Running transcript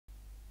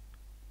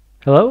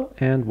Hello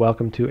and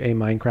welcome to a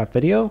Minecraft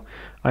video.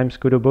 I'm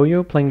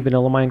Scudoboyo playing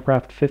vanilla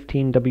Minecraft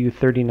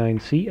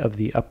 15w39c of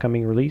the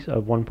upcoming release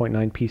of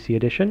 1.9 PC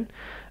edition.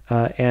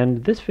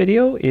 And this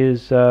video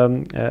is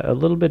a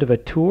little bit of a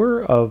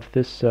tour of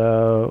this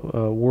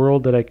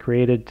world that I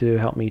created to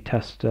help me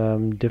test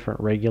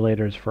different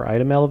regulators for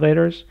item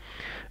elevators.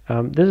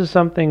 This is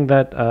something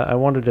that I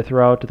wanted to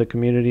throw out to the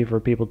community for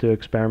people to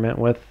experiment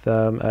with.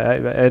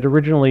 I'd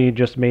originally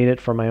just made it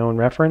for my own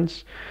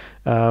reference,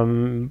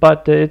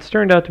 but it's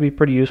turned out to be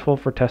pretty useful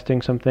for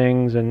testing some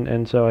things,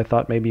 and so I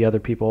thought maybe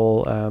other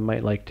people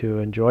might like to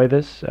enjoy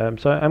this.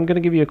 So I'm going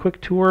to give you a quick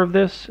tour of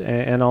this,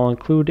 and I'll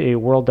include a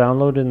world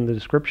download in the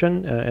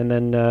description, and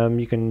then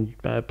you can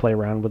play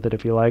around with it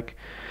if you like.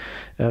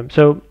 I'm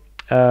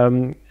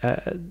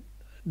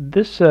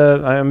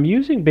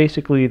using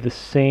basically the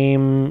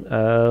same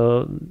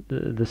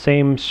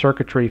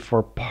circuitry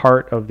for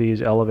part of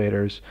these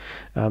elevators.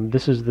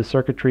 This is the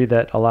circuitry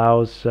that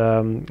allows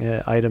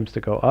items to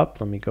go up.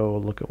 Let me go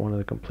look at one of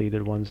the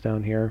completed ones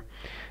down here.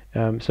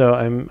 So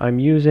I'm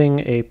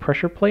using a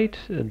pressure plate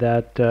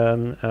that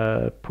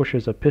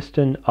pushes a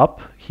piston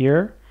up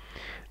here,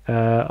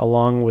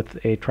 along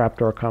with a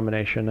trapdoor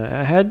combination.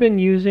 I had been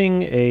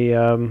using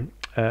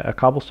a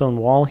cobblestone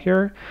wall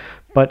here,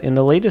 but in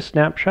the latest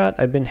snapshot,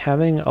 I've been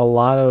having a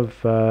lot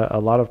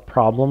of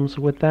problems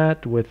with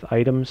that, with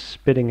items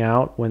spitting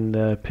out when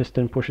the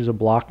piston pushes a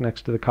block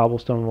next to the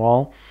cobblestone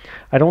wall.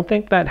 I don't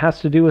think that has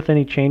to do with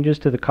any changes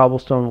to the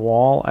cobblestone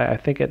wall. I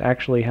think it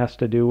actually has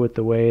to do with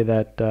the way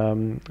that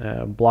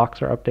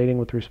blocks are updating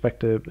with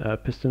respect to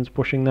pistons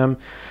pushing them.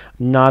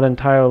 Not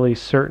entirely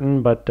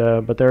certain, but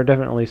there are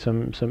definitely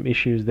some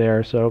issues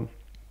there. So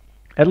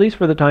at least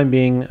for the time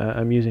being,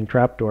 I'm using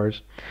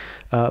trapdoors.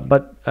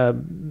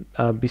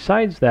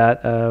 Besides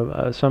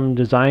that, some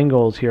design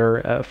goals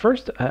here.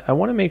 First, I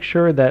want to make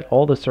sure that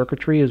all the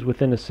circuitry is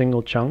within a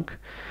single chunk.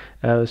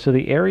 So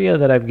the area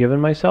that I've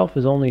given myself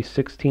is only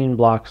 16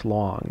 blocks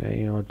long.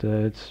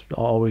 It's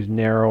always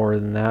narrower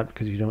than that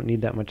because you don't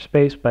need that much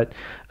space. But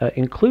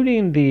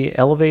including the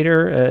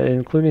elevator,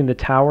 including the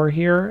tower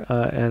here,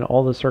 and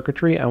all the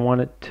circuitry, I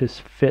want it to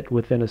fit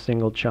within a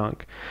single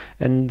chunk.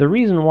 And the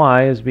reason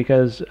why is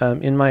because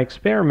in my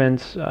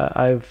experiments,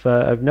 I've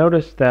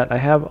noticed that I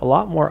have a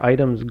lot more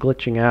items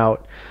glitching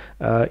out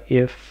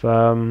if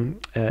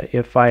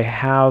I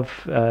have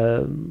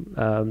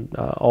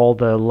all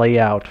the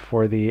layout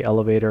for the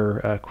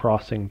elevator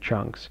crossing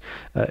chunks,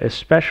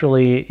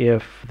 especially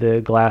if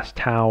the glass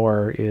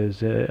tower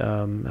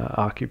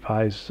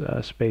occupies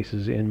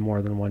spaces in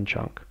more than one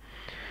chunk.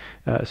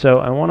 So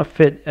I want to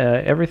fit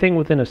everything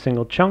within a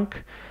single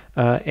chunk.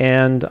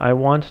 And I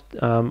want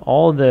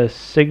all the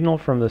signal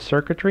from the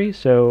circuitry.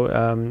 So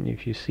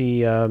if you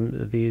see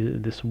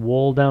this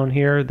wool down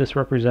here, this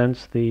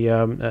represents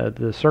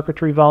the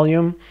circuitry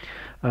volume.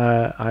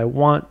 I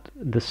want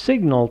the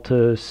signal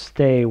to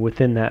stay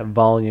within that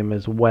volume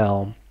as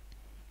well.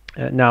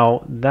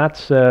 Now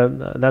that's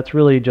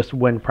really just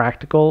when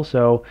practical.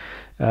 So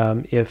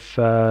if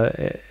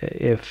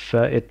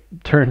it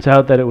turns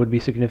out that it would be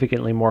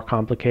significantly more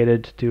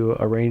complicated to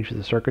arrange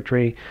the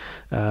circuitry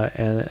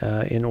and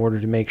in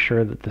order to make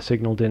sure that the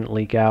signal didn't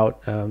leak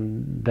out,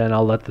 then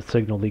I'll let the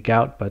signal leak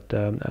out. But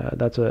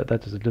that's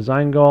a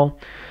design goal.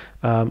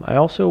 I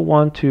also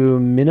want to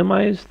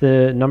minimize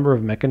the number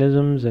of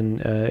mechanisms,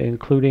 and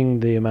including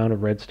the amount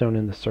of redstone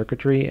in the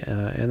circuitry,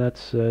 and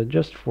that's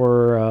just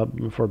for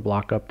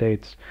block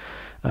updates.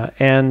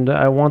 And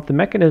I want the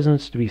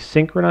mechanisms to be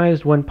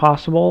synchronized when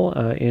possible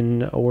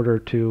in order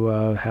to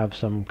have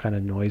some kind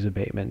of noise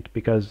abatement,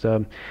 because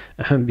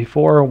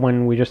before,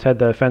 when we just had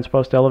the fence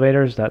post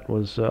elevators, that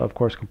was of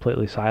course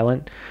completely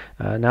silent.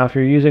 Now if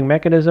you're using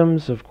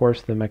mechanisms, of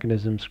course the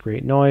mechanisms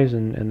create noise,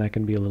 and that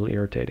can be a little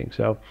irritating.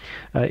 So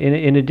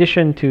in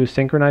addition to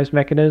synchronized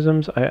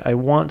mechanisms, I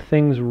want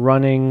things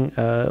running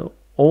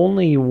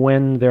only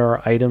when there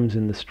are items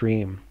in the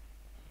stream.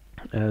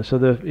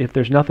 So if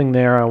there's nothing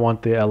there, I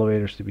want the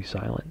elevators to be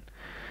silent.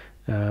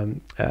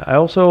 I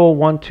also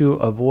want to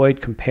avoid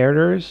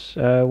comparators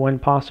when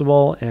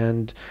possible,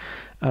 and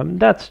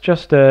that's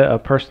just a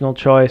personal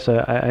choice.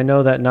 I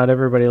know that not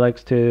everybody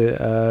likes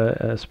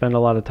to spend a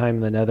lot of time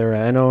in the nether.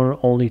 I know it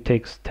only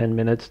takes 10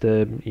 minutes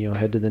to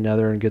head to the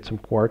nether and get some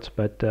quartz,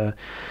 but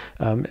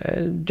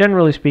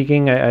generally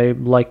speaking, I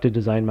like to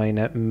design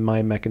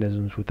my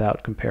mechanisms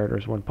without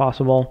comparators when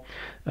possible.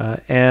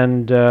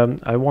 And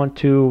I want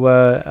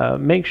to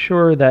make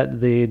sure that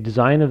the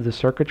design of the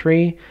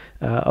circuitry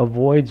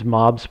avoids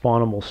mob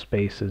spawnable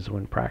spaces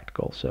when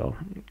practical. So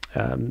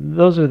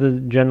those are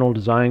the general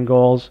design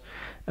goals.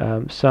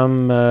 This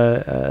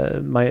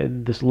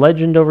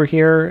legend over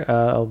here,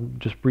 I'll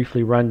just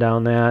briefly run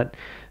down that.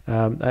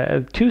 I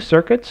have two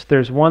circuits.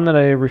 There's one that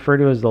I refer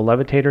to as the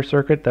levitator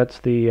circuit. That's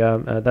the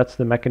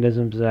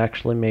mechanisms that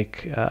actually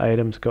make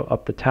items go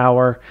up the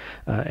tower.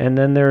 And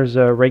then there's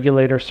a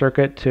regulator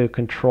circuit to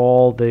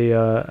control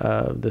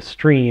the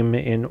stream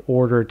in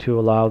order to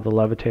allow the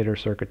levitator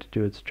circuit to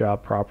do its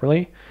job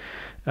properly.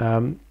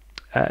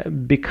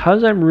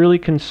 because I'm really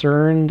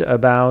concerned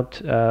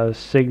about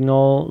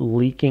signal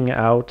leaking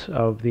out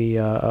of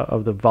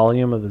the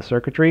volume of the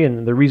circuitry,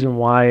 and the reason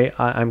why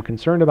I'm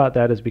concerned about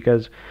that is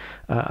because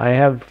I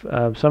have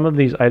some of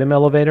these item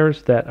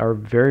elevators that are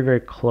very, very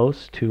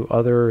close to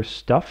other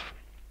stuff.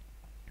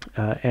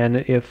 And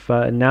if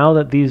now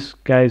that these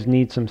guys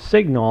need some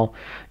signal,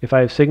 if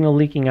I have signal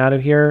leaking out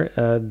of here,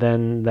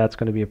 then that's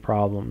going to be a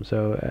problem.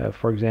 So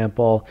for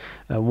example,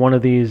 one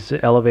of these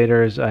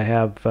elevators, I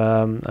have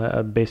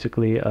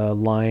basically a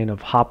line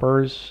of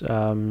hoppers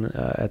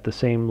at the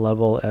same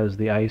level as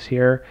the ice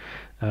here.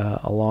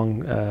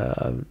 Along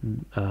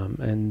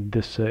in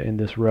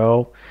this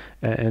row,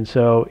 and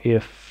so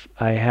if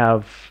I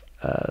have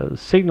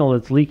signal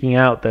that's leaking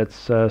out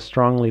that's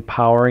strongly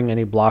powering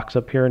any blocks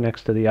up here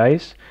next to the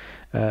ice,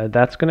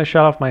 that's going to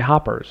shut off my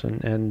hoppers,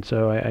 and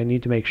so I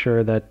need to make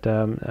sure that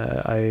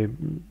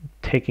I'm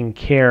taking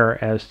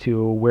care as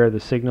to where the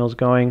signal is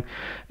going.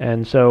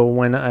 And so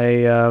when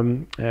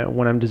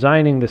I'm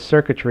designing the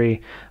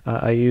circuitry,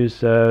 I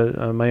use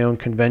my own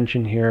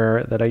convention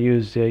here that I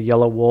use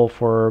yellow wool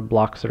for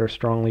blocks that are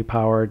strongly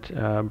powered,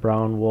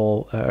 brown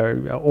wool,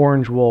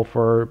 orange wool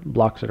for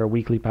blocks that are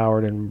weakly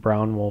powered, and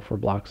brown wool for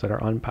blocks that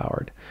are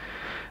unpowered.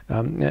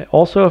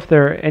 Also, if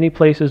there are any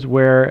places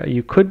where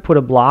you could put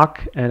a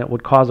block and it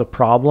would cause a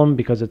problem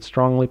because it's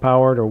strongly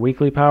powered or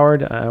weakly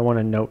powered, I want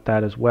to note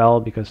that as well,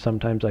 because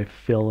sometimes I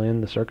fill in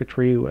the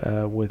circuitry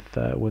with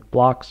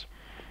blocks,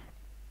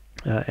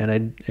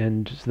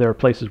 and there are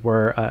places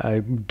where I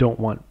don't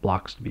want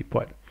blocks to be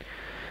put.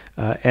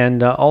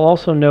 And I'll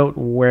also note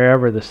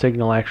wherever the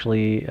signal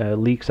actually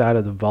leaks out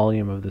of the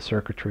volume of the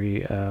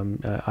circuitry,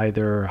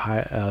 either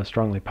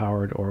strongly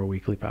powered or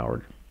weakly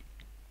powered.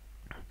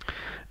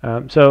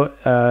 So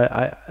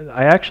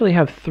I actually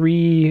have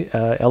three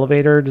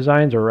elevator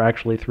designs, or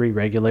actually three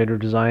regulator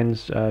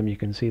designs. You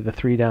can see the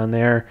three down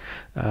there.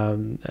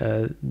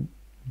 The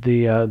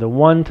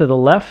one to the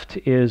left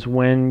is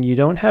when you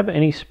don't have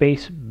any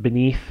space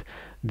beneath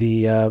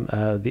the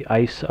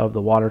ice of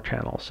the water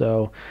channel.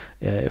 So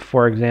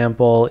for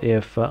example,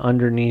 if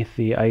underneath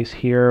the ice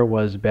here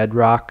was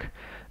bedrock,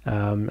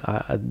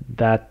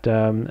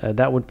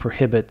 that would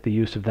prohibit the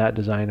use of that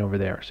design over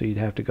there. So you'd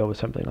have to go with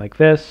something like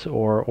this,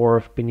 or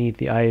if beneath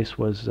the ice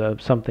was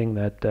something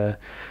that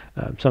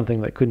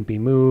couldn't be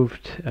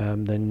moved,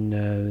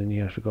 then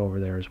you have to go over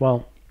there as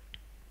well.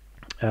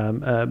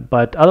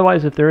 But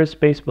otherwise, if there is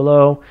space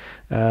below,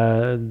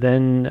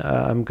 then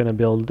I'm going to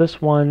build this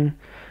one,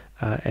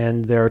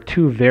 and there are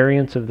two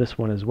variants of this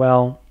one as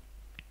well.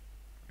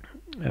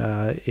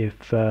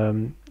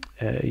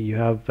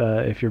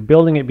 If you're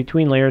building it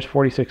between layers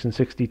 46 and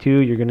 62,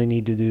 you're going to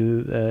need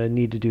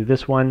to do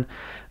this one,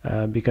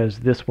 because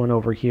this one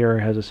over here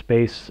has a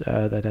space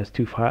that has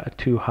too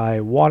high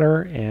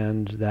water,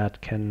 and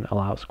that can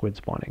allow squid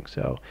spawning.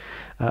 So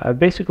I've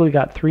basically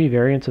got three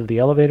variants of the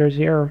elevators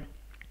here.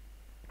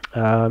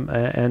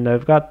 And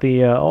I've got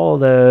all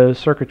the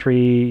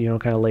circuitry,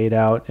 kind of laid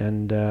out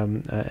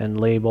and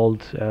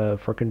labeled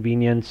for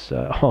convenience,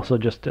 also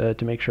just to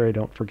make sure I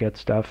don't forget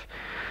stuff.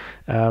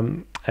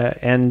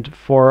 And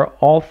for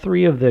all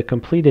three of the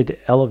completed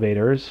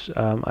elevators,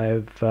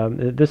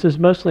 this is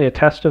mostly a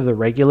test of the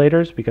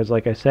regulators, because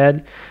like I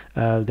said,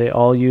 they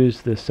all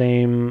use the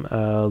same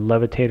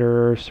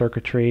levitator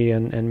circuitry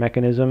and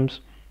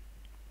mechanisms.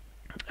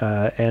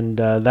 And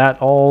that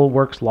all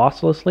works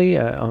losslessly.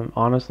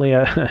 Honestly,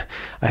 I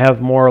have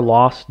more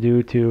loss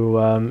due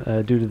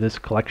to this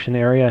collection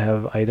area. I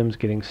have items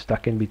getting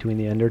stuck in between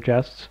the ender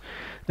chests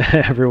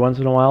every once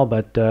in a while,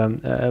 but the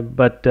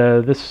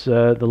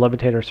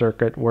levitator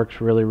circuit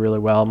works really, really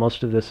well.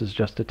 Most of this is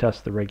just to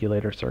test the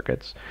regulator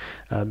circuits,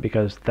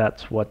 because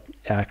that's what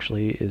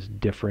actually is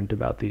different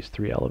about these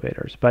three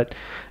elevators. But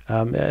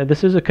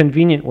this is a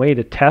convenient way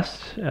to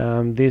test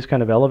these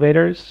kind of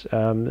elevators.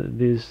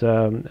 This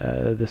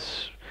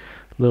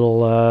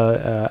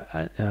little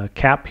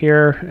cap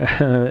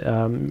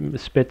here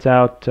spits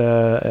out,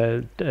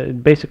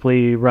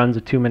 basically runs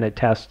a 2-minute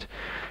test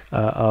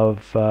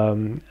of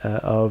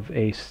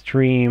a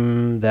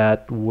stream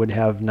that would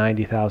have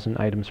 90,000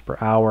 items per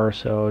hour,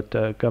 so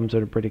it comes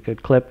at a pretty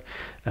good clip.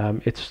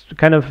 It's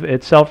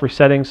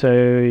self-resetting, so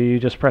you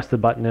just press the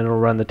button and it'll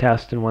run the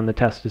test, and when the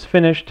test is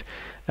finished,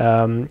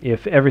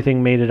 if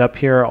everything made it up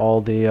here,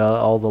 all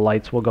the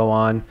lights will go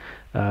on.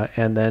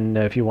 And then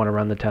if you want to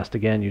run the test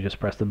again, you just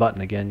press the button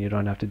again. You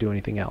don't have to do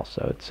anything else.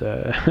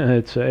 So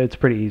it's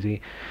pretty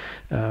easy.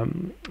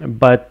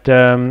 But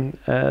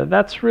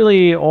that's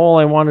really all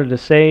I wanted to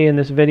say in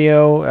this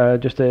video.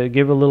 Just to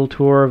give a little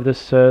tour of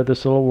this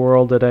little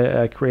world that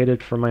I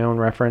created for my own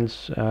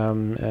reference,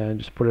 and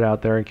just put it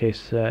out there in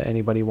case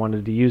anybody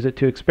wanted to use it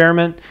to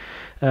experiment.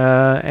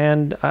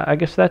 And I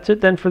guess that's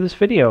it then for this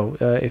video.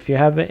 If you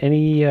have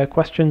any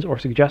questions or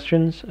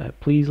suggestions,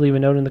 please leave a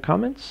note in the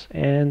comments,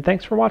 and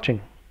thanks for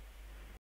watching.